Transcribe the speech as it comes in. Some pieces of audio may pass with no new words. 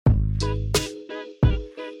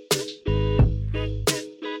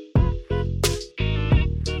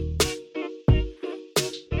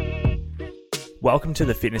Welcome to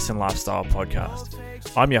the Fitness and Lifestyle Podcast.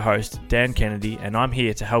 I'm your host, Dan Kennedy, and I'm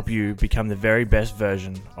here to help you become the very best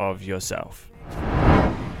version of yourself.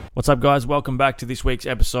 What's up, guys? Welcome back to this week's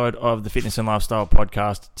episode of the Fitness and Lifestyle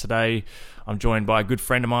Podcast. Today, I'm joined by a good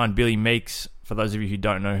friend of mine, Billy Meakes. For those of you who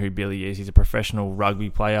don't know who Billy is, he's a professional rugby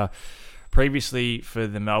player. Previously for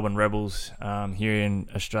the Melbourne Rebels here in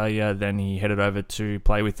Australia, then he headed over to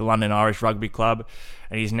play with the London Irish Rugby Club,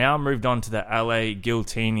 and he's now moved on to the LA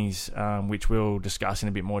Guillotines, which we'll discuss in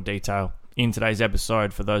a bit more detail in today's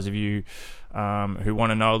episode. For those of you who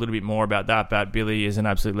want to know a little bit more about that, but Billy is an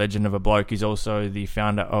absolute legend of a bloke. He's also the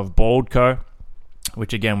founder of Bald Co,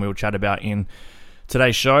 which again we'll chat about in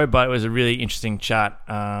today's show, but it was a really interesting chat,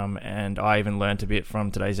 and I even learned a bit from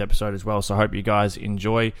today's episode as well. So I hope you guys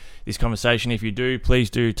enjoy this conversation. If you do, please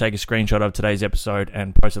do take a screenshot of today's episode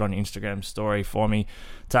and post it on Instagram story for me.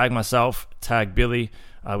 Tag myself, tag Billy.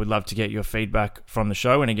 I would love to get your feedback from the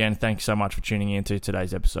show. And again, thanks so much for tuning in to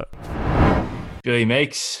today's episode. Billy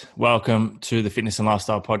Meakes, welcome to the Fitness and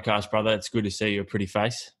Lifestyle Podcast, brother. It's good to see your pretty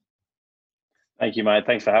face. Thank you, mate.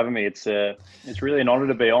 Thanks for having me. It's really an honour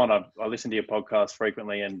to be on. I listen to your podcast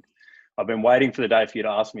frequently, and I've been waiting for the day for you to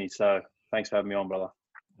ask me. So thanks for having me on, brother.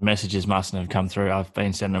 Messages mustn't have come through. I've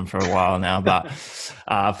been sending them for a while now, but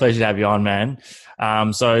pleasure to have you on, man.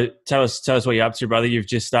 So tell us what you're up to, brother. You've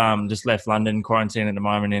just left London, quarantine at the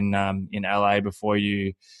moment in LA before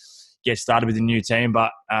you get started with the new team.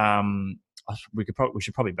 But we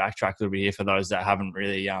should probably backtrack a little bit here for those that haven't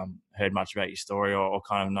really heard much about your story or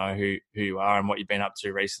kind of know who you are and what you've been up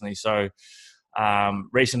to recently. So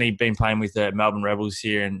recently been playing with the Melbourne Rebels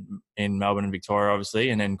here in Melbourne and Victoria, obviously,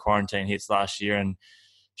 and then quarantine hits last year and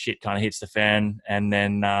shit kind of hits the fan, and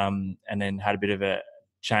then had a bit of a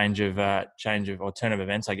change of or turn of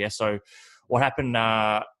events, I guess. So what happened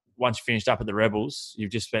once you finished up at the Rebels?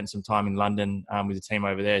 You've just spent some time in London with the team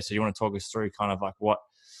over there. So you want to talk us through kind of like what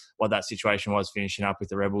that situation was, finishing up with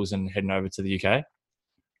the Rebels and heading over to the UK?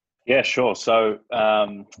 Yeah, sure. So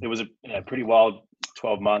it was a pretty wild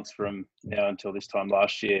 12 months from now until this time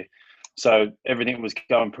last year. So everything was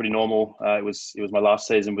going pretty normal. It was my last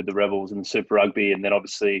season with the Rebels and the Super Rugby, and then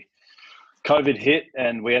obviously COVID hit,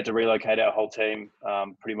 and we had to relocate our whole team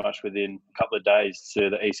pretty much within a couple of days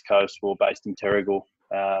to the East Coast. We were based in Terrigal.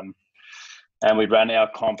 And we ran our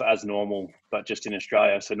comp as normal, but just in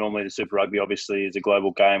Australia. So normally the Super Rugby obviously is a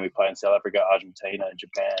global game. We play in South Africa, Argentina,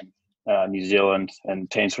 Japan, New Zealand,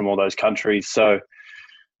 and teams from all those countries. So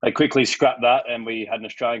they quickly scrapped that, and we had an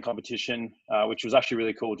Australian competition, which was actually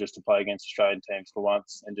really cool, just to play against Australian teams for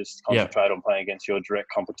once and just concentrate on playing against your direct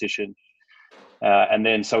competition. And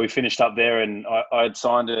then so we finished up there, and I had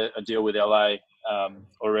signed a deal with LA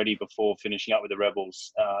already before finishing up with the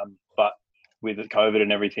Rebels, but with COVID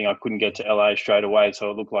and everything, I couldn't get to LA straight away.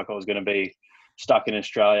 So it looked like I was going to be stuck in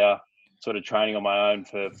Australia, sort of training on my own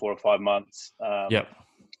for 4 or 5 months,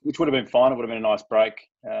 which would have been fine. It would have been a nice break.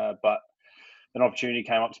 But an opportunity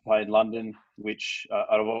came up to play in London, which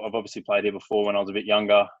I've obviously played here before when I was a bit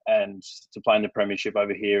younger. And to play in the Premiership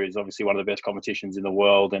over here is obviously one of the best competitions in the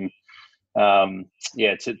world. And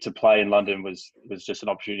to play in London was just an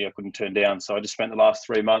opportunity I couldn't turn down. So I just spent the last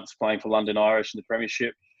 3 months playing for London Irish in the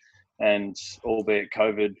Premiership. And albeit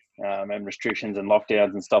COVID and restrictions and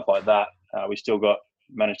lockdowns and stuff like that, we still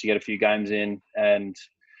managed to get a few games in, and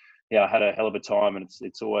I had a hell of a time. And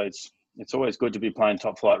it's always good to be playing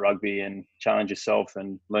top flight rugby and challenge yourself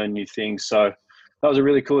and learn new things. So that was a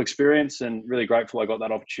really cool experience, and really grateful I got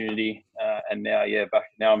that opportunity. And now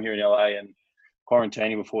I'm here in LA and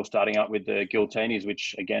quarantining before starting up with the Guillotines,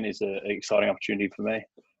 which again is an exciting opportunity for me.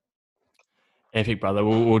 Epic, brother.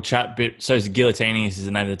 We'll chat a bit. So Guillotines is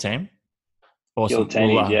the name of the team? Awesome.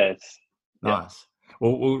 Guillotines, Nice.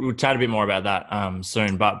 We'll chat a bit more about that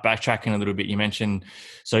soon. But backtracking a little bit, you mentioned,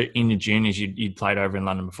 so in your juniors, you'd played over in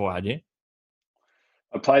London before, had you?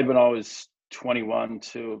 I played when I was 21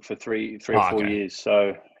 for three or 4 years.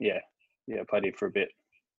 So, I played here for a bit.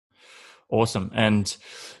 Awesome. And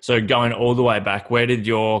so going all the way back, where did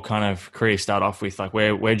your kind of career start off with? Like,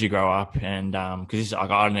 where'd you grow up? And because I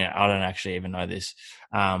don't actually even know this.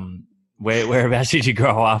 Whereabouts did you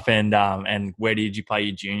grow up, and where did you play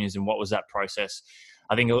your juniors, and what was that process?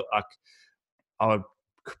 I think I would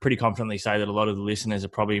pretty confidently say that a lot of the listeners are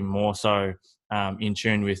probably more so in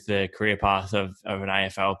tune with the career path of an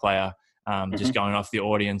AFL player, just going off the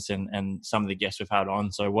audience and some of the guests we've had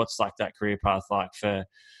on. So what's like that career path like for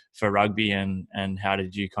rugby, and how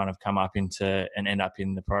did you kind of come up into and end up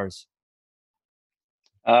in the pros?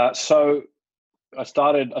 So I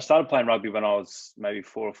started playing rugby when I was maybe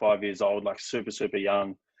 4 or 5 years old, like super, super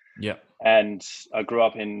young. Yeah. And I grew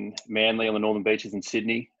up in Manly on the Northern Beaches in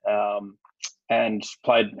Sydney. and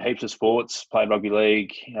played heaps of sports. Played rugby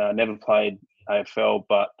league. Never played AFL,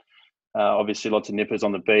 but obviously lots of nippers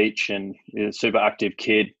on the beach and super active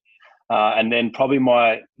kid. And then probably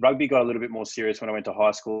my rugby got a little bit more serious when I went to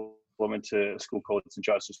high school. I went to a school called St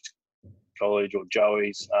Joseph's College, or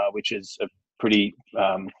Joey's, which is a pretty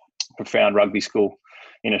profound rugby school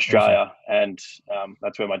in Australia. And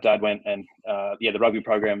that's where my dad went. And the rugby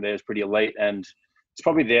program there is pretty elite. And it's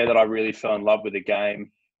probably there that I really fell in love with the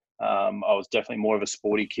game. I was definitely more of a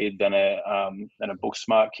sporty kid than a book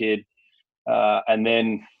smart kid. And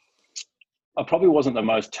then I probably wasn't the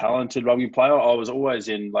most talented rugby player. I was always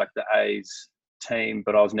in like the A's team,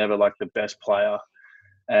 but I was never like the best player.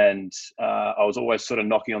 And I was always sort of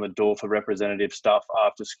knocking on the door for representative stuff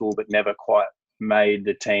after school, but never quite made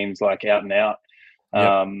the teams like out and out.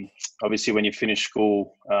 Yep. Obviously, when you finish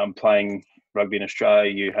school playing rugby in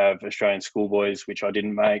Australia, you have Australian schoolboys, which I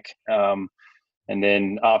didn't make. And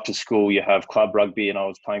then after school, you have club rugby, and I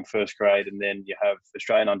was playing first grade. And then you have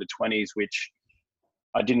Australian under-20s, which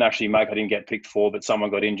I didn't actually make. I didn't get picked for, but someone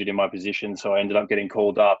got injured in my position. So I ended up getting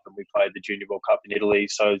called up, and we played the Junior World Cup in Italy.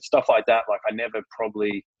 So stuff like that, like I never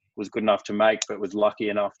probably was good enough to make, but was lucky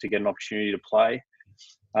enough to get an opportunity to play.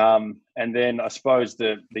 And then I suppose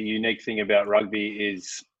the unique thing about rugby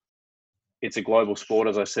is it's a global sport,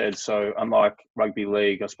 as I said. So unlike rugby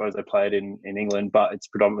league, I suppose they play it in England, but it's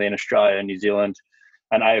predominantly in Australia and New Zealand.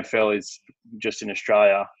 And AFL is just in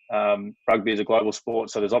Australia. Rugby is a global sport,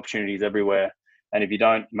 so there's opportunities everywhere. And if you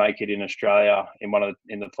don't make it in Australia in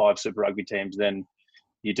the 5 Super Rugby teams, then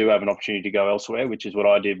you do have an opportunity to go elsewhere, which is what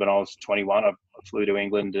I did when I was 21. I flew to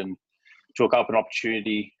England and took up an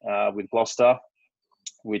opportunity with Gloucester,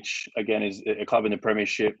 which again is a club in the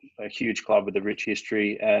Premiership, a huge club with a rich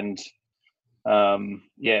history. And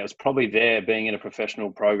it was probably there, being in a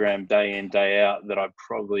professional program day in, day out, that I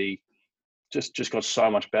probably just got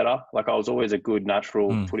so much better. Like I was always a good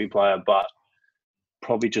natural footy player, but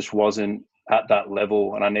probably just wasn't at that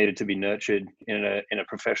level, and I needed to be nurtured in a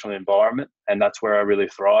professional environment, and that's where I really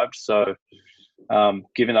thrived. So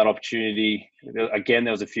given that opportunity, again,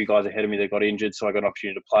 there was a few guys ahead of me that got injured, so I got an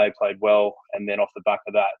opportunity to played well, and then off the back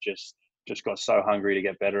of that, just got so hungry to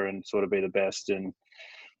get better and sort of be the best. And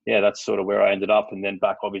yeah, that's sort of where I ended up. And then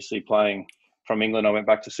back, obviously, playing from England, I went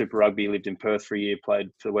back to Super Rugby, lived in Perth for a year, played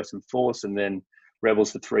for the Western Force, and then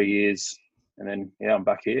Rebels for 3 years, and then I'm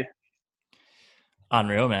back here.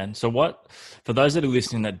 Unreal, man. So for those that are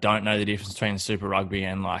listening that don't know the difference between Super Rugby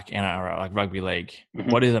and like NRL, like rugby league,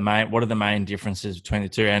 what are the main differences between the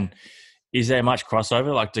two? And is there much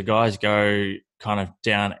crossover? Like, do guys go kind of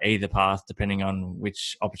down either path depending on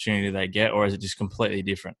which opportunity they get, or is it just completely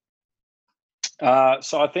different?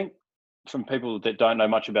 So I think from people that don't know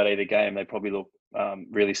much about either game, they probably look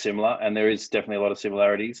really similar, and there is definitely a lot of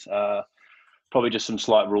similarities. Probably just some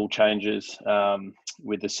slight rule changes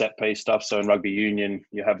with the set piece stuff. So in rugby union,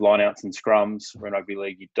 you have lineouts and scrums, where in rugby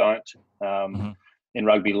league you don't. In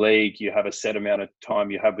rugby league, you have a set amount of time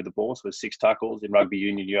you have with the ball, so there's 6 tackles. In rugby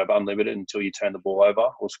union, you have unlimited until you turn the ball over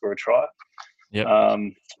or score a try. Yep.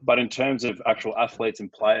 But in terms of actual athletes and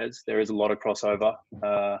players, there is a lot of crossover,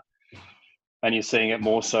 and you're seeing it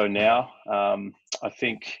more so now. I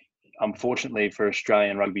think, unfortunately for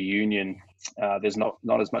Australian rugby union, there's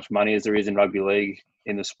not as much money as there is in rugby league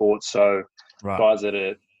in the sport. So guys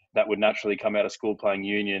that would naturally come out of school playing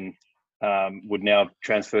union would now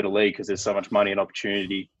transfer to league because there's so much money and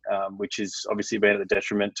opportunity, which is obviously been at the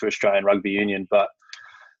detriment to Australian rugby union. But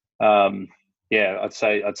I'd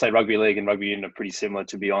say rugby league and rugby union are pretty similar,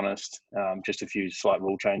 to be honest. Just a few slight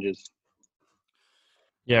rule changes.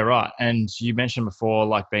 Yeah, right. And you mentioned before,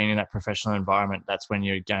 like being in that professional environment, that's when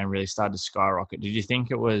your game really started to skyrocket. Did you think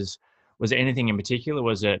was there anything in particular?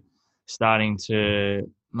 Was it starting to,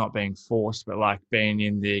 not being forced, but like being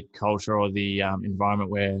in the culture or the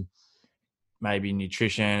environment where maybe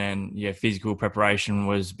nutrition and physical preparation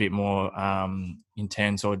was a bit more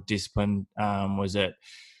intense or disciplined? Was it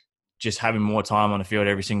just having more time on the field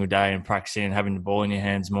every single day and practicing and having the ball in your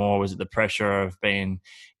hands more? Was it the pressure of being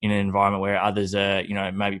in an environment where others are,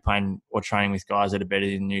 maybe playing or training with guys that are better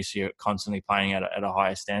than you, so you're constantly playing at a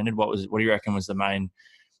higher standard? What do you reckon was the main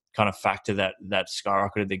kind of factor that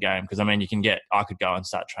skyrocketed the game? Because, I mean, I could go and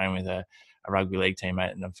start training with a rugby league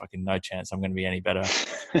teammate and I'm fucking no chance I'm going to be any better.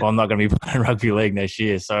 Well, I'm not going to be playing rugby league next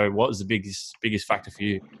year. So what was the biggest factor for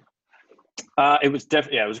you? It was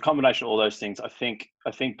definitely, it was a combination of all those things. I think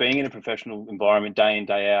being in a professional environment day in,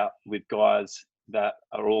 day out with guys that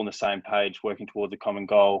are all on the same page, working towards a common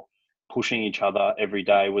goal, pushing each other every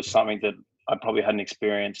day, was something that I probably hadn't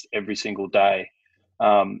experienced every single day.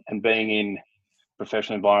 And being in a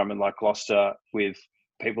professional environment like Gloucester with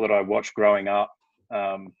people that I watched growing up,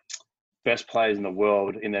 best players in the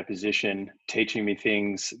world in their position, teaching me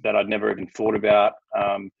things that I'd never even thought about.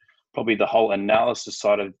 Probably the whole analysis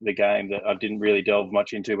side of the game that I didn't really delve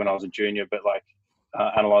much into when I was a junior, but like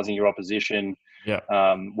analyzing your opposition,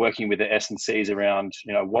 working with the S and C's around,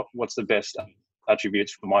 what's the best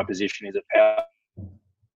attributes for my position? Is it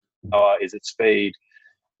power? Is it speed?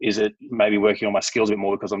 Is it maybe working on my skills a bit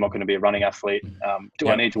more because I'm not going to be a running athlete? Do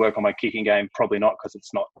I need to work on my kicking game? Probably not, because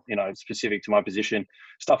it's not, specific to my position.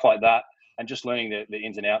 Stuff like that. And just learning the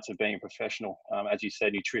ins and outs of being a professional. As you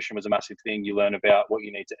said, nutrition was a massive thing. You learn about what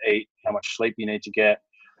you need to eat, how much sleep you need to get,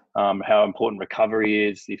 how important recovery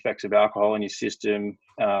is, the effects of alcohol in your system,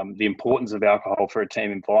 the importance of alcohol for a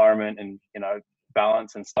team environment and,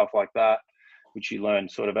 balance and stuff like that, which you learn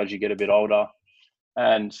sort of as you get a bit older.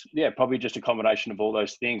 And yeah, probably just a combination of all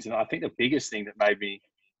those things. And I think the biggest thing that made me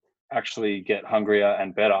actually get hungrier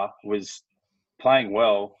and better was playing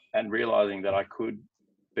well and realizing that I could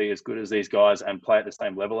be as good as these guys and play at the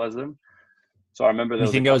same level as them. So I remember you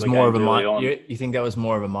think that was more of a you think that was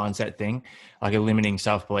more of a mindset thing, like a limiting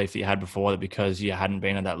self-belief that you had before, that because you hadn't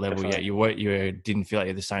been at that level yet, you didn't feel like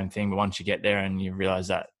you're the same thing. But once you get there and you realize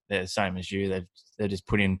that they're the same as you, they've just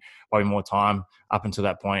put in probably more time up until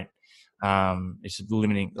that point. It's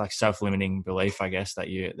limiting, like self-limiting belief, I guess, that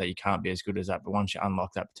you can't be as good as that. But once you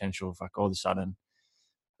unlock that potential, like all of a sudden,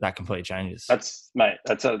 that completely changes. That's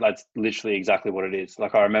literally exactly what it is.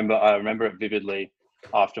 Like I remember it vividly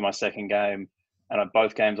after my second game, and at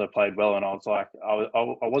both games I played well, and I was like,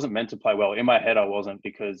 I wasn't meant to play well. In my head, I wasn't,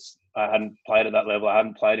 because I hadn't played at that level. I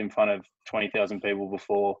hadn't played in front of 20,000 people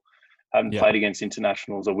before. I hadn't played against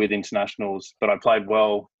internationals or with internationals, but I played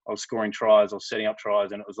well. I was scoring tries, I was setting up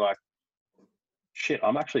tries, and it was like, shit,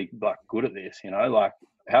 I'm actually like good at this, like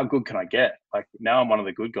how good can I get? Like now I'm one of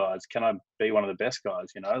the good guys. Can I be one of the best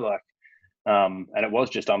guys? And it was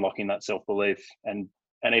just unlocking that self-belief and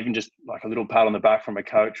even just like a little pat on the back from a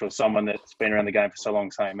coach or someone that's been around the game for so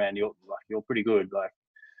long saying, man, you're pretty good. Like,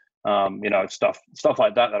 stuff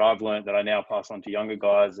like that I've learned that I now pass on to younger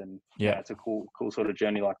guys. And it's a cool sort of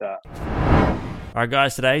journey like that. All right,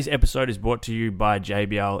 guys, today's episode is brought to you by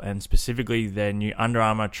JBL, and specifically their new Under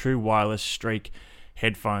Armour True Wireless Streak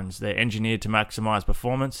headphones. They're engineered to maximize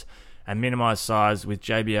performance and minimize size with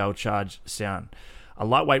JBL Charge Sound. A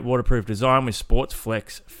lightweight waterproof design with Sports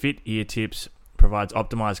Flex fit ear tips provides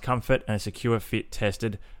optimized comfort and a secure fit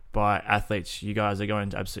tested by athletes. You guys are going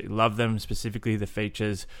to absolutely love them, specifically the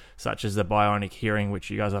features such as the bionic hearing, which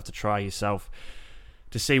you guys have to try yourself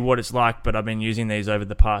to see what it's like. But I've been using these over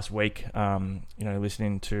the past week,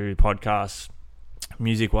 listening to podcasts,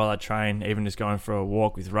 music while I train, even just going for a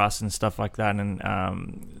walk with Russ and stuff like that.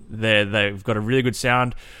 And they've got a really good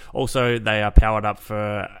sound. Also, they are powered up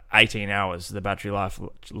for 18 hours. The battery life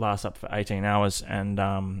lasts up for 18 hours. And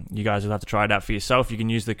you guys will have to try it out for yourself. You can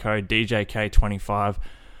use the code DJK25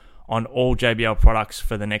 on all JBL products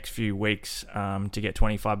for the next few weeks to get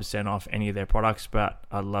 25% off any of their products. But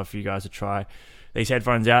I'd love for you guys to try these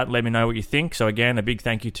headphones out. Let me know what you think. So again, a big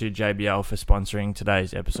thank you to JBL for sponsoring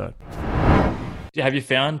today's episode. Have you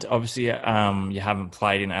found, obviously, you haven't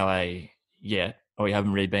played in LA yet, or you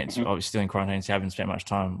haven't really been, obviously still in quarantine, so you haven't spent much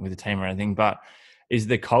time with the team or anything, but is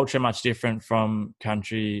the culture much different from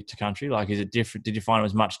country to country? Like, is it different? Did you find it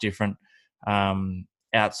was much different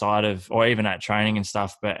outside of, or even at training and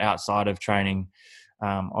stuff, but outside of training?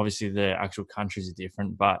 Obviously the actual countries are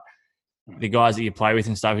different, but the guys that you play with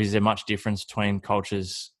and stuff, is there much difference between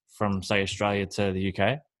cultures from, say, Australia to the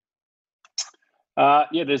UK?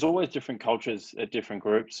 There's always different cultures at different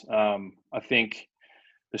groups. I think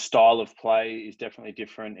the style of play is definitely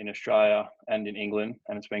different in Australia and in England,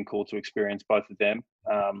 and it's been cool to experience both of them.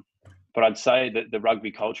 But I'd say that the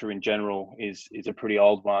rugby culture in general is a pretty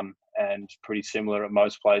old one and pretty similar at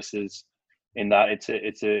most places, in that it's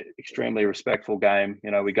a extremely respectful game.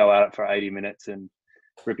 We go at it for 80 minutes and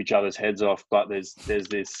rip each other's heads off, but there's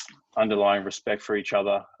this underlying respect for each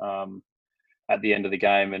other at the end of the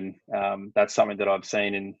game, and that's something that I've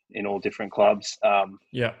seen in all different clubs. I'd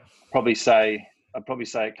probably say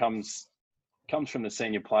it comes from the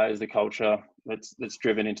senior players, the culture that's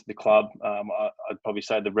driven into the club. I'd probably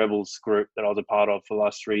say the Rebels group that I was a part of for the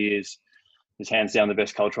last 3 years is hands down the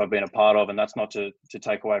best culture I've been a part of, and that's not to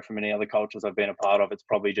take away from any other cultures I've been a part of. It's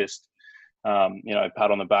probably just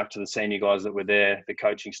pat on the back to the senior guys that were there, the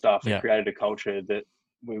coaching staff that created a culture that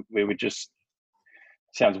we would just,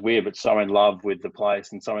 sounds weird, but so in love with the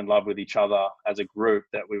place and so in love with each other as a group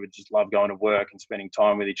that we would just love going to work and spending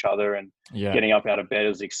time with each other, and getting up out of bed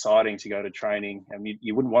is exciting to go to training. And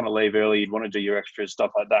you wouldn't want to leave early. You'd want to do your extras,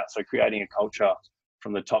 stuff like that. So creating a culture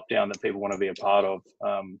from the top down that people want to be a part of.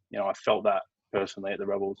 I felt that personally at the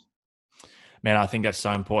Rebels. Man, I think that's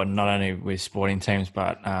so important, not only with sporting teams,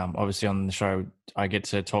 but obviously on the show, I get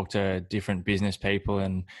to talk to different business people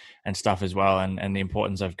and stuff as well. And the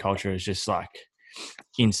importance of culture is just like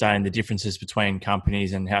insane. The differences between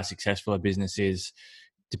companies and how successful a business is,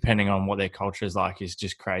 depending on what their culture is like, is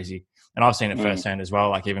just crazy. And I've seen it Mm. firsthand as well,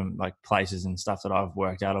 like even like places and stuff that I've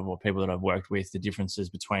worked out of or people that I've worked with, the differences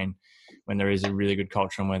between when there is a really good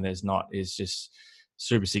culture and when there's not is just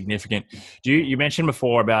super significant. You mentioned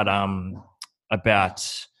before about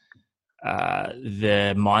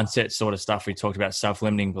the mindset sort of stuff. We talked about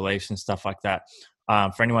self-limiting beliefs and stuff like that.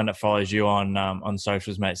 For anyone that follows you on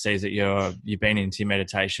socials, mate, sees that you've been into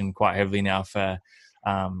meditation quite heavily now for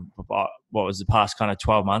what was the past kind of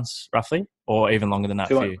 12 months roughly, or even longer than that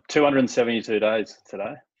for you? 272 days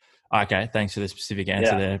today. Okay, thanks for the specific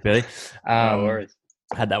answer Yeah. there, Billy. No worries.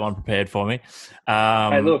 Had that one prepared for me.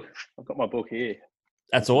 Hey, look, I've got my book here.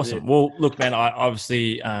 That's awesome. Well, look, man, I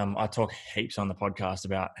obviously I talk heaps on the podcast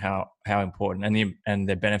about how important and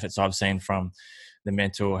the benefits I've seen from the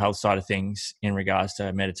mental health side of things in regards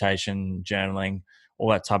to meditation, journaling, all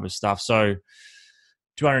that type of stuff. So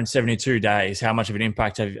 272 days, how much of an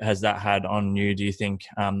impact has that had on you, do you think,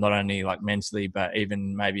 not only like mentally, but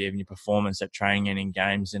maybe even your performance at training and in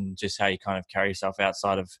games, and just how you kind of carry yourself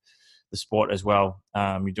outside of the sport as well?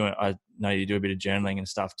 I know you do a bit of journaling and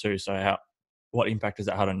stuff too. So what impact has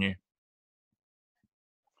that had on you?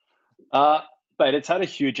 But it's had a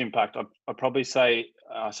huge impact. I'd probably say,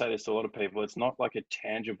 I say this to a lot of people, it's not like a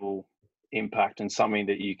tangible impact and something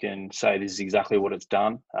that you can say this is exactly what it's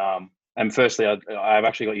done. And firstly, I've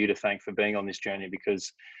actually got you to thank for being on this journey,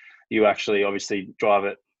 because you actually obviously drive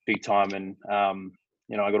it big time. And, I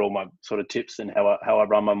got all my sort of tips and how I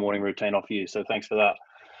run my morning routine off you. So thanks for that.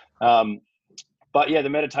 But yeah, the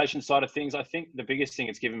meditation side of things, I think the biggest thing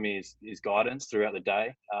it's given me is guidance throughout the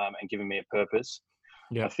day, and giving me a purpose.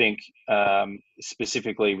 Yeah. I think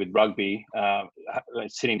specifically with rugby,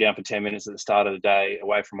 sitting down for 10 minutes at the start of the day,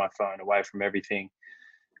 away from my phone, away from everything,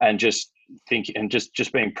 and just thinking and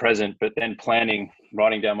just being present, but then planning,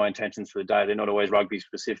 writing down my intentions for the day. They're not always rugby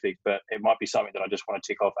specific, but it might be something that I just want to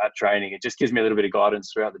tick off at training. It just gives me a little bit of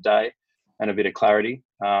guidance throughout the day and a bit of clarity.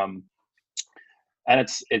 And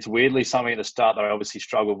it's weirdly something at the start that I obviously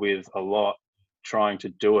struggled with a lot, trying to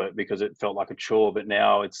do it because it felt like a chore. But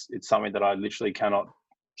now it's something that I literally cannot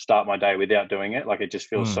start my day without doing it. Like, it just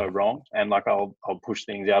feels so wrong, and like I'll push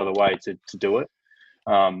things out of the way to do it.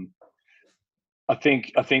 I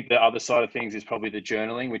think the other side of things is probably the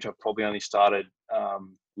journaling, which I've probably only started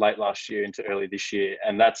late last year into early this year,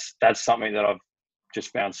 and that's something that I've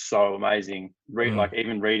just found so amazing. Like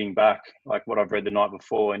even reading back, like what I've read the night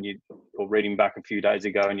before, or reading back a few days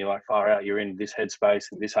ago, and you're like, far out, you're in this headspace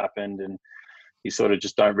and this happened, and you sort of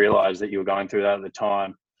just don't realize that you were going through that at the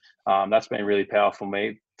time. That's been really powerful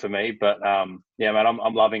for me. But yeah, man,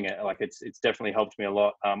 I'm loving it. Like it's definitely helped me a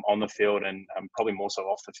lot on the field, and probably more so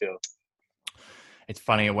off the field. It's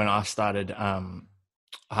funny, when I started, I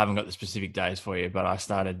haven't got the specific days for you, but I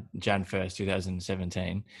started Jan 1st,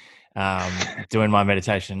 2017, doing my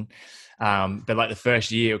meditation. But like the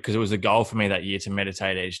first year, because it was a goal for me that year to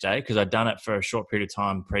meditate each day, because I'd done it for a short period of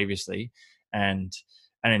time previously and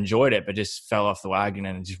enjoyed it, but just fell off the wagon,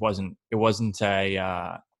 and it wasn't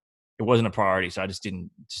a priority. So I just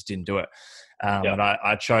didn't do it. And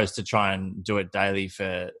I chose to try and do it daily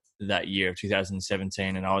for that year of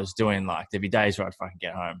 2017. And I was doing, like, there'd be days where I'd fucking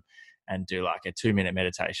get home and do like a 2-minute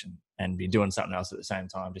meditation and be doing something else at the same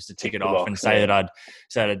time, just to tick it off and say that I'd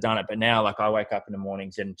done it. But now, like, I wake up in the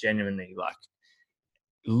mornings and genuinely like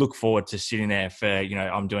look forward to sitting there for,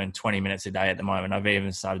 I'm doing 20 minutes a day at the moment. I've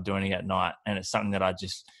even started doing it at night, and it's something that I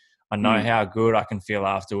know how good I can feel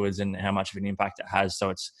afterwards and how much of an impact it has.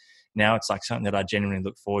 So it's like something that I genuinely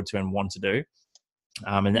look forward to and want to do.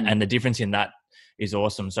 And the difference in that is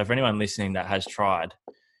awesome. So for anyone listening that has tried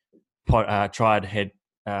head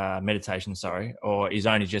meditation, or is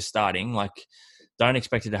only just starting, like, don't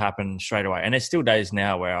expect it to happen straight away. And there's still days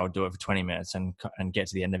now where I'll do it for 20 minutes and get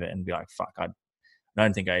to the end of it and be like, fuck, I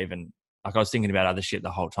don't think I was thinking about other shit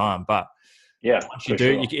the whole time. But yeah, once you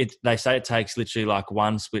do, they say it takes literally like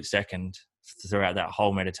 1 split second throughout that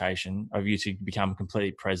whole meditation of you to become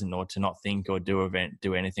completely present, or to not think or do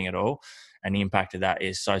anything at all. And the impact of that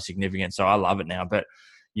is so significant. So I love it now. But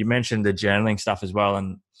you mentioned the journaling stuff as well,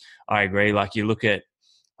 and I agree. Like, you look at,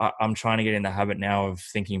 I'm trying to get in the habit now of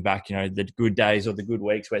thinking back, the good days or the good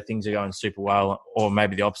weeks where things are going super well, or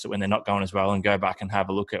maybe the opposite when they're not going as well, and go back and have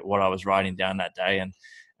a look at what I was writing down that day.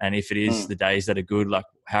 And if it is the days that are good, like,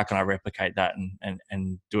 how can I replicate that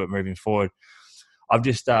and do it moving forward? I've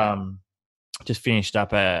just finished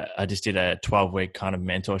up I just did a 12-week kind of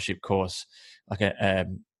mentorship course, like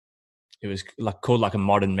like called like a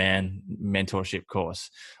modern man mentorship course,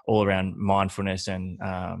 all around mindfulness and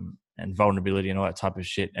vulnerability and all that type of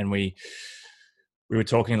shit. And we were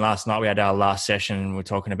talking last night. We had our last session, and we were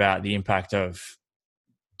talking about the impact of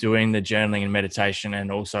doing the journaling and meditation,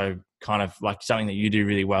 and also kind of like something that you do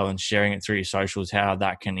really well and sharing it through your socials, how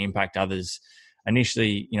that can impact others.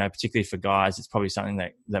 Initially, particularly for guys, it's probably something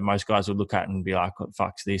that most guys would look at and be like, what the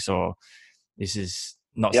fuck's this? Or this is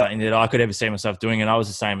not something that I could ever see myself doing. And I was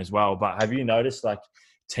the same as well. But have you noticed like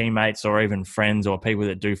teammates or even friends or people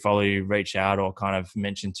that do follow you reach out or kind of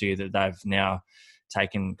mention to you that they've now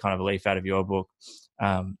taken kind of a leaf out of your book,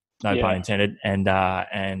 no pun intended,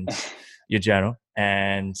 and your journal,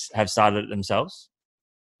 and have started it themselves?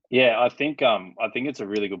 Yeah, I think it's a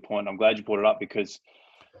really good point. I'm glad you brought it up, because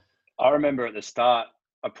I remember at the start,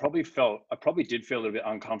 I probably did feel a little bit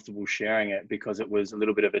uncomfortable sharing it, because it was a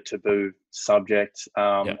little bit of a taboo subject,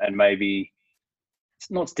 and maybe it's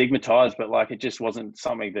not stigmatized, but like it just wasn't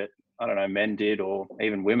something that, I don't know, men did, or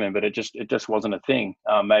even women, but it just wasn't a thing.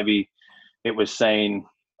 Maybe it was seen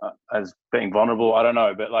as being vulnerable. I don't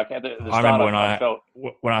know, but like at the I start, remember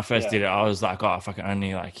when I first did it, I was like, oh, fucking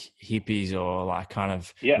only like hippies or like kind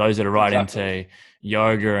of those that are right into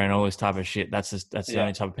yoga and all this type of shit. That's the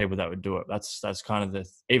only type of people that would do it. That's kind of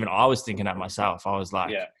even I was thinking that myself. I was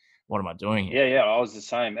like, what am I doing here? Yeah, I was the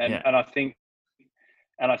same, and I think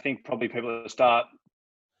probably people at the start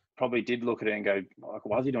probably did look at it and go, like,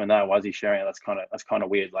 why is he doing that? Why is he sharing it? That's kind of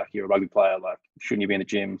weird. Like, you're a rugby player. Like, shouldn't you be in the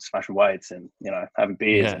gym smashing weights and, having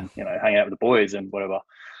beers and, hanging out with the boys and whatever?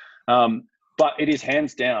 But it is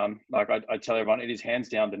hands down, like I tell everyone, it is hands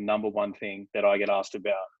down the number one thing that I get asked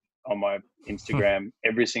about on my Instagram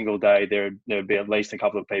every single day. There would be at least a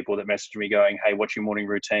couple of people that message me going, hey, what's your morning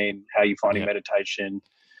routine? How are you finding meditation?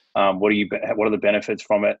 What are the benefits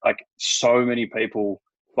from it? Like, so many people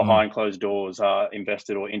behind closed doors are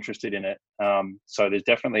invested or interested in it. So there's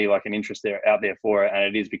definitely like an interest out there for it, and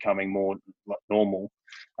it is becoming more normal.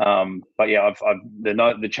 But yeah,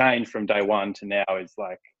 the change from day one to now is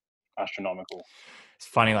like astronomical. It's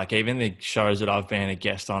funny, like even the shows that I've been a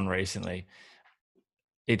guest on recently,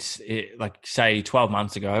 like say 12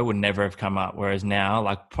 months ago would never have come up, whereas now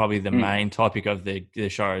like probably the main topic of the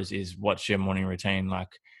shows is, what's your morning routine?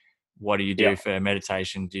 Like, what do you do for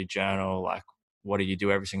meditation? Do you journal? Like, what do you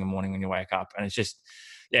do every single morning when you wake up? And it's just,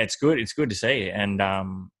 it's good. It's good to see. And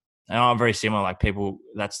I'm very similar. Like, people,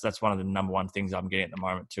 that's one of the number one things I'm getting at the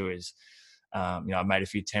moment too is, I've made a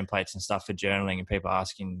few templates and stuff for journaling, and people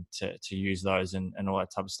asking to use those and all that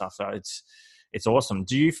type of stuff. So it's awesome.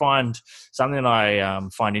 Do you find something that I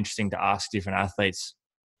find interesting to ask different athletes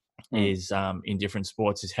is in different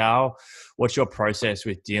sports is what's your process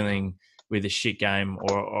with dealing with a shit game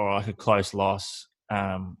or like a close loss,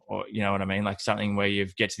 or you know what I mean? Like something where you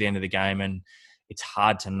get to the end of the game and it's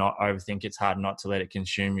hard to not overthink. It's hard not to let it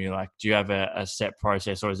consume you. Like, do you have a set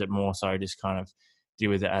process, or is it more so just kind of deal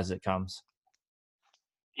with it as it comes?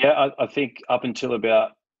 Yeah, I think up until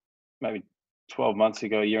about maybe 12 months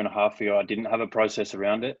ago, a year and a half ago, I didn't have a process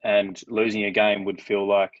around it, and losing a game would feel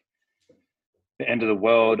like the end of the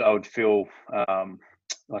world. I would feel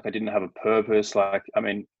like I didn't have a purpose. Like, I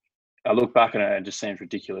mean, I look back on it and it just seems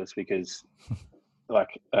ridiculous, because like,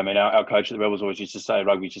 I mean, our coach at the Rebels always used to say,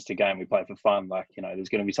 rugby's just a game, we play for fun. Like, there's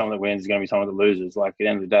going to be someone that wins, there's going to be someone that loses. Like, at the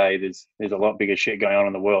end of the day, there's a lot bigger shit going on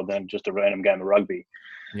in the world than just a random game of rugby.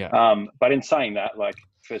 But in saying that, like,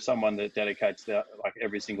 for someone that dedicates that like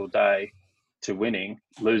every single day to winning,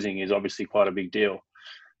 losing is obviously quite a big deal.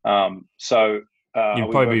 So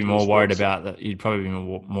you'd probably be more worried about that. You'd probably be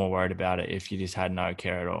more worried about it if you just had no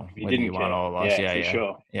care at all, whether you won or lost. Yeah,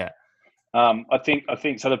 sure. Yeah. I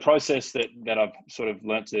think so. The process that I've sort of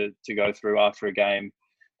learnt to go through after a game,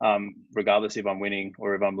 regardless if I'm winning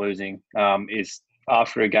or if I'm losing, is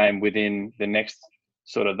after a game, within the next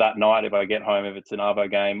sort of that night, if I get home, if it's an Arvo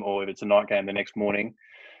game or if it's a night game the next morning,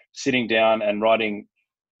 sitting down and writing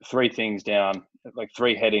 3 things down, like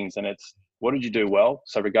 3 headings, and it's, what did you do well?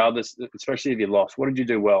 So regardless, especially if you lost, what did you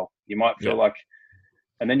do well? You might feel like,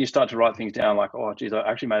 and then you start to write things down like, oh geez, I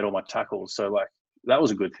actually made all my tackles, so like that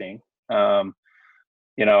was a good thing. I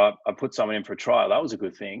put someone in for a trial, that was a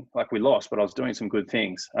good thing. Like, we lost, but I was doing some good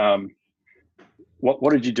things.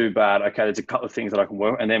 What did you do bad? Okay, there's a couple of things that I can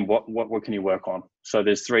work, and then what can you work on? So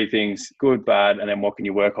there's 3 things, good, bad, and then what can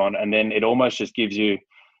you work on? And then it almost just gives you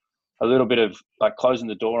a little bit of like closing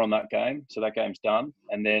the door on that game. So that game's done.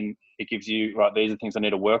 And then it gives you, right, these are things I need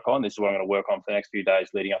to work on. This is what I'm going to work on for the next few days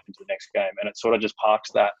leading up into the next game. And it sort of just parks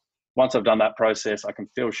that. Once I've done that process, I can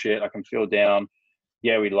feel shit, I can feel down.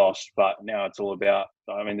 yeah, we lost, but now it's all about.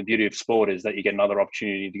 I mean, the beauty of sport is that you get another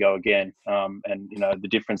opportunity to go again, and the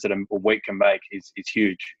difference that a week can make is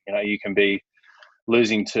huge. You can be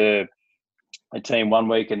losing to a team one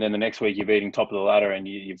week, and then the next week you're beating top of the ladder, and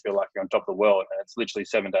you feel like you're on top of the world, and it's literally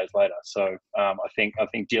 7 days later. So I think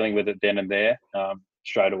dealing with it then and there,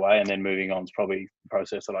 straight away, and then moving on is probably the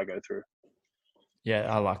process that I go through.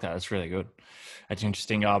 Yeah, I like that. It's really good. It's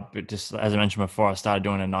interesting. But just as I mentioned before, I started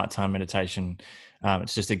doing a nighttime meditation.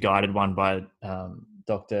 It's just a guided one by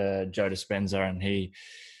Dr. Joe Dispenza, and he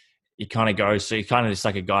kind of goes. So he kind of just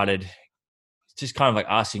like a guided, just kind of like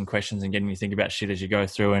asking questions and getting you to think about shit as you go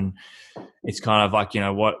through. And it's kind of like,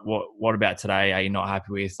 what about today are you not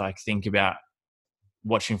happy with? Like, think about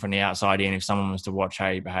watching from the outside in. If someone was to watch how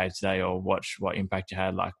you behave today, or watch what impact you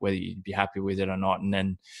had, like whether you'd be happy with it or not. And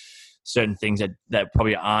then certain things that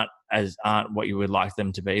probably aren't what you would like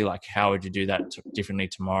them to be, like how would you do that differently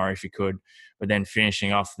tomorrow if you could. But then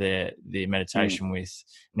finishing off the meditation with,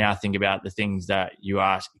 now think about the things that you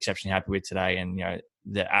are exceptionally happy with today, and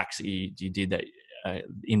the acts that you did that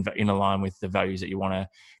in line with the values that you want to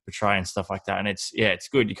portray and stuff like that. And it's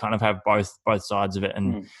good. You kind of have both sides of it,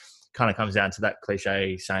 and kind of comes down to that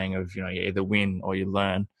cliche saying of you either win or you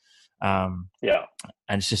learn. And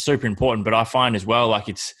it's just super important. But I find as well, like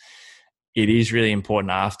it is really important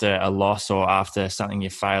after a loss or after something you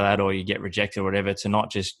fail at or you get rejected or whatever, to not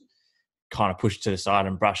just kind of push it to the side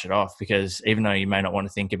and brush it off, because even though you may not want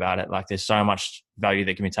to think about it, like there's so much value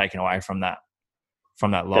that can be taken away from that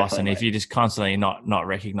loss. Definitely. And if you're just constantly not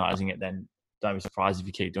recognizing it, then don't be surprised if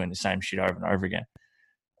you keep doing the same shit over and over again.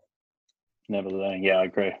 Never learning. Yeah, I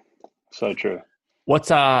agree. So true. What's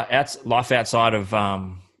life outside of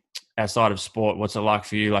sport? What's it like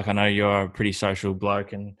for you? Like, I know you're a pretty social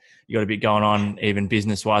bloke and you got a bit going on, even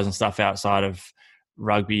business wise and stuff outside of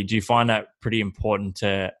rugby. Do you find that pretty important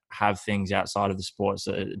to have things outside of the sport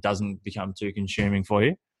so it doesn't become too consuming for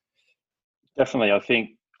you? Definitely. I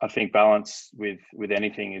think balance with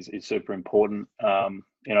anything is super important.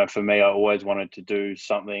 For me, I always wanted to do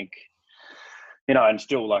something, and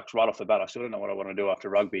still, like, right off the bat, I still don't know what I want to do after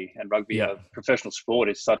rugby. And rugby, professional sport,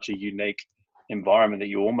 is such a unique environment that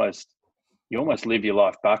you almost live your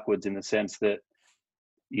life backwards, in the sense that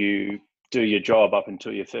you do your job up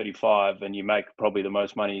until you're 35 and you make probably the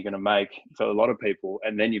most money you're going to make for a lot of people.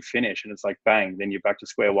 And then you finish and it's like, bang, then you're back to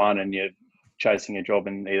square one and you're chasing a job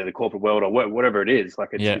in either the corporate world or whatever it is.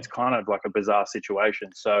 Like it's kind of like a bizarre situation.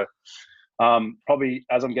 So probably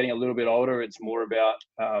as I'm getting a little bit older, it's more about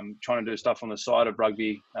trying to do stuff on the side of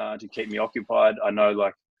rugby to keep me occupied. I know,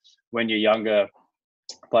 like, when you're younger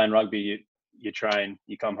playing rugby, you train,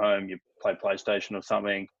 you come home, you play PlayStation or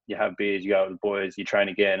something, you have beers, you go out with the boys, you train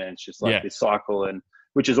again, and it's just like this cycle, and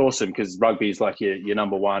which is awesome, because rugby is like your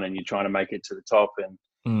number one, and you're trying to make it to the top, and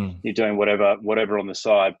you're doing whatever on the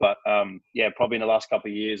side. But probably in the last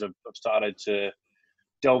couple of years, I've started to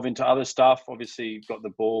delve into other stuff. Obviously, got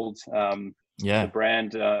the Bald, the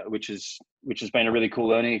brand, which has been a really cool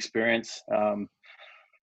learning experience.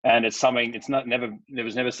 And it's something, there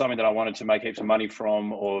was never something that I wanted to make heaps of money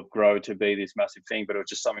from or grow to be this massive thing, but it was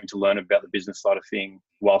just something to learn about the business side of thing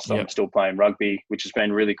whilst I'm still playing rugby, which has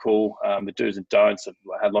been really cool. The do's and don'ts, I've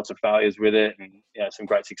had lots of failures with it, and some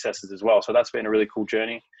great successes as well. So that's been a really cool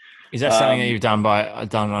journey. Is that something that you've done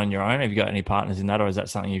on your own? Have you got any partners in that, or is that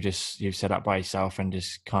something you've set up by yourself and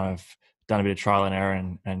just kind of done a bit of trial and error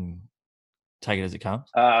and take it as it comes?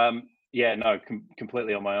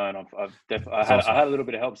 Completely on my own. I had a little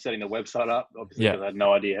bit of help setting the website up, obviously, because I had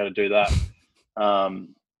no idea how to do that.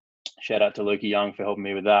 Shout out to Lukey Young for helping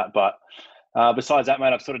me with that. But besides that,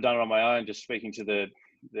 mate, I've sort of done it on my own, just speaking to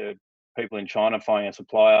the people in China, finding a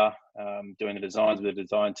supplier, doing the designs with the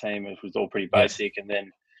design team, which was all pretty basic, and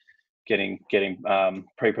then getting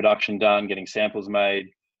pre-production done, getting samples made,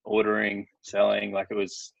 ordering, selling. Like, it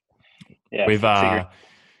was, we've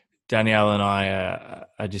Danielle and I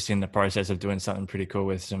are just in the process of doing something pretty cool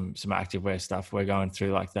with some activewear stuff. We're going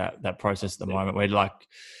through like that process at the moment. We're like,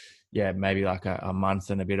 maybe like a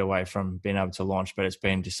month and a bit away from being able to launch, but it's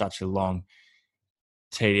been just such a long,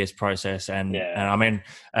 tedious process. And I mean,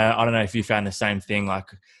 I don't know if you found the same thing, like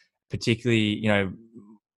particularly,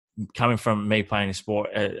 coming from me playing a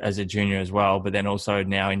sport as a junior as well, but then also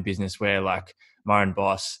now in business where, like, my own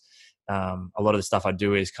boss, a lot of the stuff I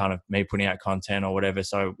do is kind of me putting out content or whatever.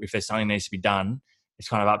 So if there's something that needs to be done, it's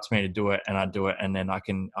kind of up to me to do it, and I do it. And then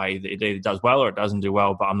it either does well or it doesn't do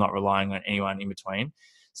well, but I'm not relying on anyone in between.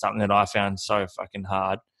 Something that I found so fucking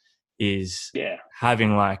hard is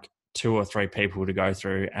having like 2 or 3 people to go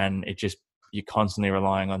through, and you're constantly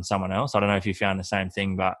relying on someone else. I don't know if you found the same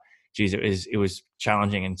thing, but geez, it was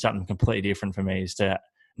challenging, and something completely different for me is to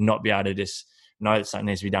not be able to just know that something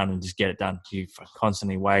needs to be done and just get it done. You're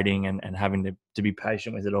constantly waiting and having to be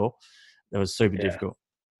patient with it all. That was super difficult.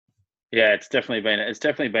 Yeah, it's definitely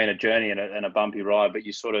been a journey and a bumpy ride, but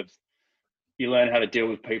you learn how to deal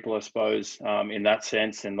with people, I suppose, in that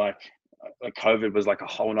sense. And like COVID was like a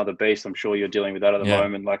whole nother beast. I'm sure you're dealing with that at the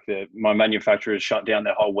moment. Like my manufacturers shut down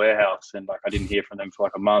their whole warehouse, and like I didn't hear from them for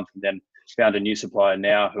like a month, and then found a new supplier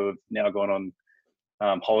now who have now gone on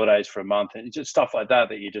holidays for a month, and just stuff like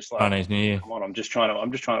that you just like, Chinese New Year. Come on, I'm just trying to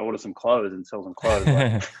order some clothes and sell some clothes.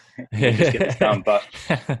 Like, just get this done. But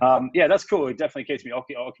yeah, that's cool. It definitely keeps me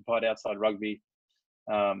occupied outside rugby,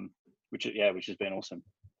 which has been awesome.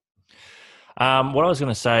 What I was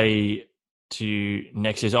going to say to you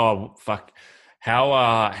next is, how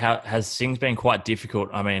has things been quite difficult?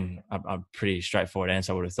 I mean, a pretty straightforward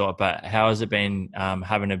answer I would have thought, but how has it been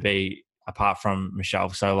having to be apart from Michelle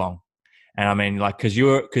for so long? And I mean, like, because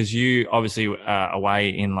you obviously away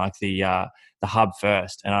in like the hub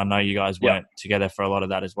first, and I know you guys weren't together for a lot of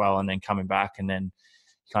that as well, and then coming back, and then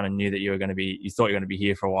kind of knew that you thought you were going to be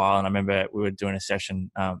here for a while. And I remember we were doing a session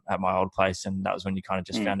at my old place, and that was when you kind of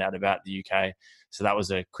just found out about the UK. So that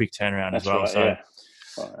was a quick turnaround as well. Right,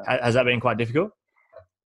 so has that been quite difficult?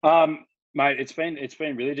 Mate, it's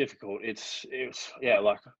been really difficult. It's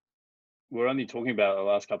like we're only talking about the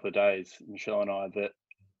last couple of days, Michelle and I, that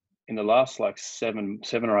in the last like 7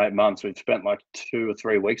 or 8 months, we've spent like 2 or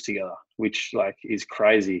 3 weeks together, which like is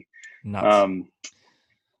crazy. Nuts.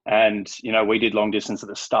 And, we did long distance at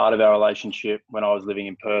the start of our relationship when I was living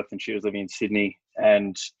in Perth and she was living in Sydney.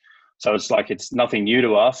 And so it's like, it's nothing new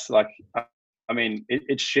to us. Like, I mean,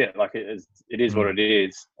 it's shit. Like it is what it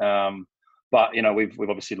is. But, we've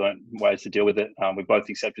obviously learned ways to deal with it. We both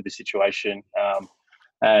accepted the situation.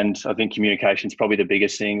 And I think communication is probably the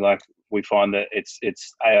biggest thing. Like we find that it's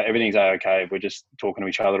everything's okay. We're just talking to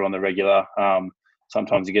each other on the regular.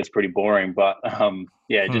 Sometimes it gets pretty boring, but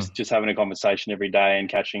just having a conversation every day and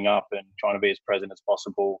catching up and trying to be as present as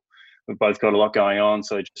possible. We've both got a lot going on,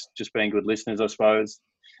 so just being good listeners, I suppose.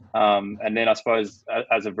 And then I suppose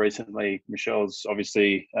as of recently, Michelle's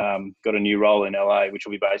obviously got a new role in LA, which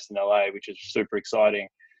will be based in LA, which is super exciting.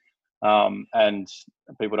 And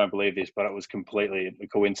people don't believe this, but it was completely a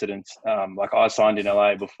coincidence. Like I signed in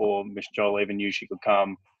LA before Michelle even knew she could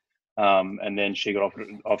come. And then she got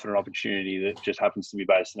offered an opportunity that just happens to be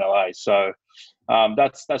based in LA. So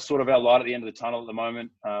that's sort of our light at the end of the tunnel at the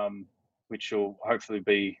moment, which will hopefully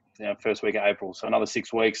be first week of April. So another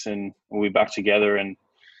 6 weeks and we'll be back together. And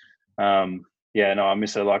I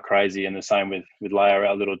miss her like crazy. And the same with Leia,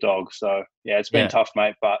 our little dog. So yeah, it's been tough,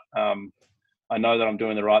 mate. But I know that I'm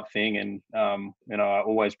doing the right thing. And, I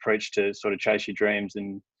always preach to sort of chase your dreams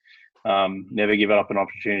and never give up an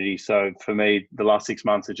opportunity. So for me, the last 6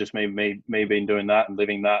 months are just me being doing that and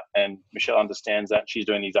living that. And Michelle understands that. She's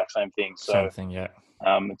doing the exact same thing. So same thing, yeah.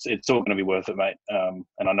 It's all going to be worth it, mate. And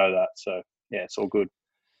I know that. So yeah, it's all good.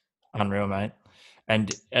 Unreal, mate.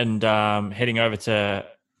 And heading over to,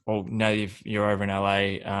 well, now you're over in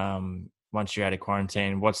LA. Once you're out of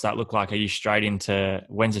quarantine, what's that look like? Are you straight into,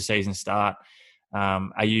 when's the season start?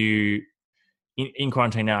 Are you in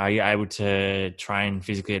quarantine now? Are you able to train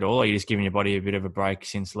physically at all? Or are you just giving your body a bit of a break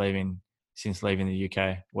since leaving the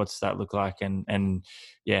UK? What's that look like? And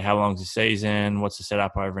how long's the season? What's the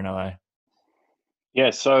setup over in LA? Yeah,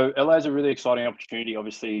 so LA is a really exciting opportunity.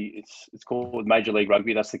 Obviously, it's called Major League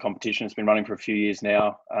Rugby. That's the competition. It's been running for a few years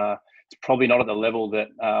now. It's probably not at the level that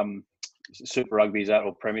Super Rugby is at,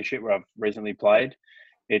 or Premiership, where I've recently played.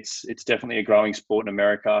 It's definitely a growing sport in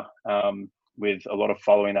America, with a lot of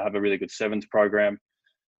following. They have a really good sevens program,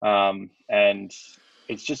 and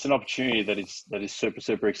it's just an opportunity that is super,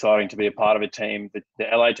 super exciting to be a part of a team. The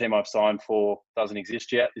LA team I've signed for doesn't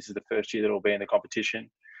exist yet. This is the first year that will be in the competition,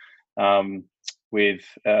 with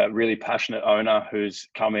a really passionate owner who's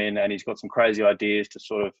come in and he's got some crazy ideas to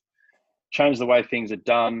sort of change the way things are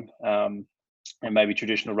done, and maybe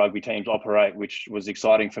traditional rugby teams operate, which was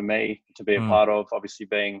exciting for me to be a part of. Obviously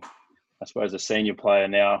being, I suppose, a senior player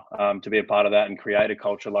now, to be a part of that and create a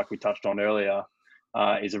culture like we touched on earlier,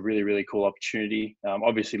 is a really, really cool opportunity.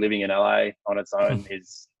 Obviously living in LA on its own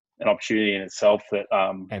is an opportunity in itself that,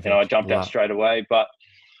 I jumped out straight away. But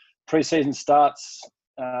pre-season starts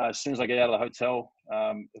as soon as I get out of the hotel.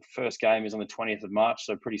 The first game is on the 20th of March,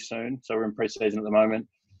 so pretty soon. So we're in pre-season at the moment.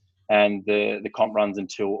 And the comp runs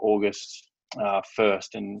until August 1st.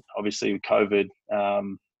 And obviously with COVID,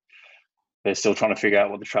 they're still trying to figure out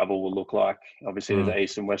what the travel will look like. Obviously, there's an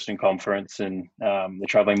East and Western Conference, and the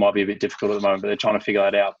traveling might be a bit difficult at the moment, but they're trying to figure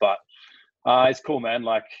that out. But it's cool, man.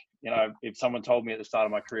 Like, if someone told me at the start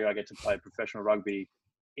of my career I get to play professional rugby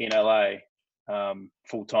in LA,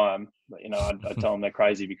 full time. But, I'd tell them they're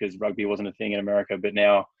crazy because rugby wasn't a thing in America, but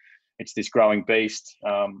now it's this growing beast.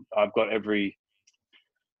 I've got every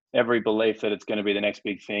belief that it's going to be the next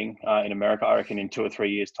big thing in America. I reckon in 2 or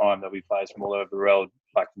 3 years' time there'll be players from all over the world,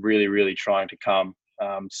 like really, really trying to come.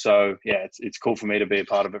 So yeah, it's cool for me to be a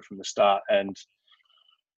part of it from the start. And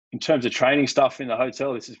in terms of training stuff in the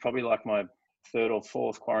hotel, this is probably like my 3rd or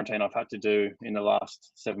 4th quarantine I've had to do in the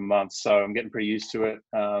last 7 months. So I'm getting pretty used to it.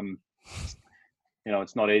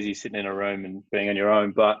 It's not easy sitting in a room and being on your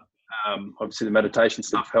own, but obviously the meditation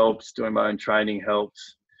stuff helps. Doing my own training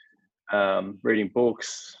helps. Reading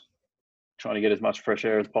books, trying to get as much fresh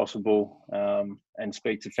air as possible, and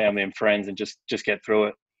speak to family and friends and just get through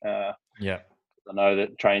it. Yeah. I know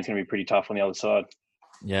that training's going to be pretty tough on the other side.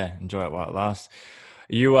 Yeah, enjoy it while it lasts.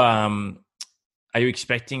 Are you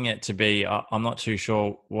expecting it to be? I'm not too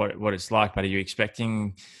sure what it's like, but are you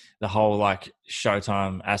expecting the whole like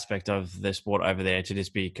Showtime aspect of the sport over there to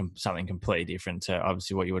just be something completely different to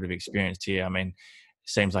obviously what you would have experienced here? I mean, it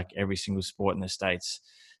seems like every single sport in the States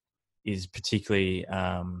is particularly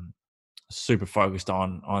super focused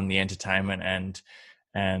on the entertainment and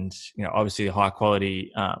obviously the high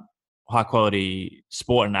quality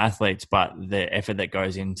sport and athletes, but the effort that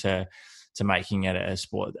goes into making it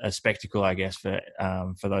a spectacle, I guess, for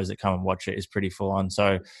those that come and watch it is pretty full on.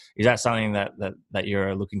 So is that something that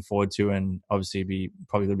you're looking forward to, and obviously be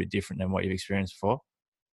probably a little bit different than what you've experienced before?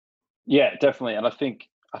 Yeah, definitely. And I think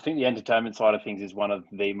the entertainment side of things is one of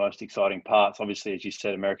the most exciting parts. Obviously, as you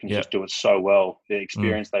said, Americans just do it so well. The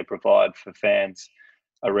experience they provide for fans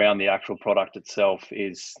around the actual product itself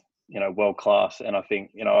is, world class. And I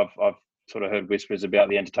think, I've sort of heard whispers about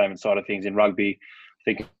the entertainment side of things in rugby. I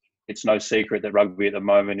think it's no secret that rugby at the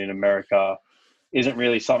moment in America isn't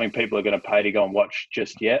really something people are going to pay to go and watch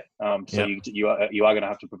just yet. So you are going to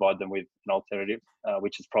have to provide them with an alternative,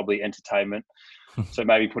 which is probably entertainment. So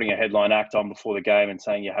maybe putting a headline act on before the game and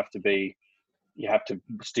saying you have to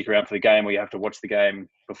stick around for the game, or you have to watch the game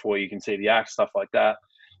before you can see the act, stuff like that,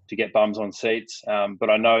 to get bums on seats. But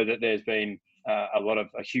I know that there's been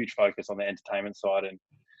a huge focus on the entertainment side, and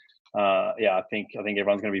I think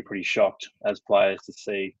everyone's going to be pretty shocked as players to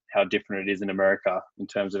see how different it is in America in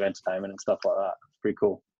terms of entertainment and stuff like that. It's pretty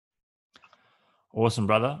cool. Awesome,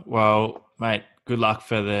 brother. Well, mate, good luck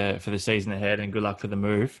for the season ahead, and good luck for the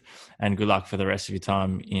move, and good luck for the rest of your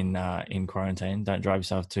time in quarantine. Don't drive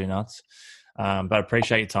yourself too nuts. But I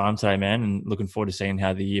appreciate your time today, man, and looking forward to seeing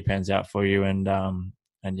how the year pans out for you.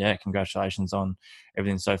 And yeah, congratulations on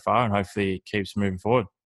everything so far, and hopefully it keeps moving forward.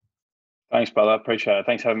 Thanks, brother. Appreciate it.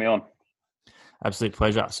 Thanks for having me on. Absolute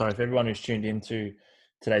pleasure. So if everyone who's tuned into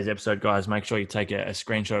today's episode, guys, make sure you take a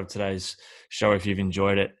screenshot of today's show if you've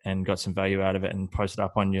enjoyed it and got some value out of it, and post it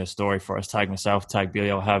up on your story for us. Tag myself, tag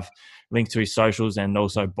Billy. I'll have links to his socials and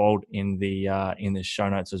also bold in the show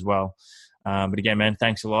notes as well. But again, man,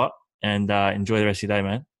 thanks a lot, and enjoy the rest of your day,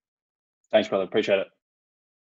 man. Thanks, brother. Appreciate it.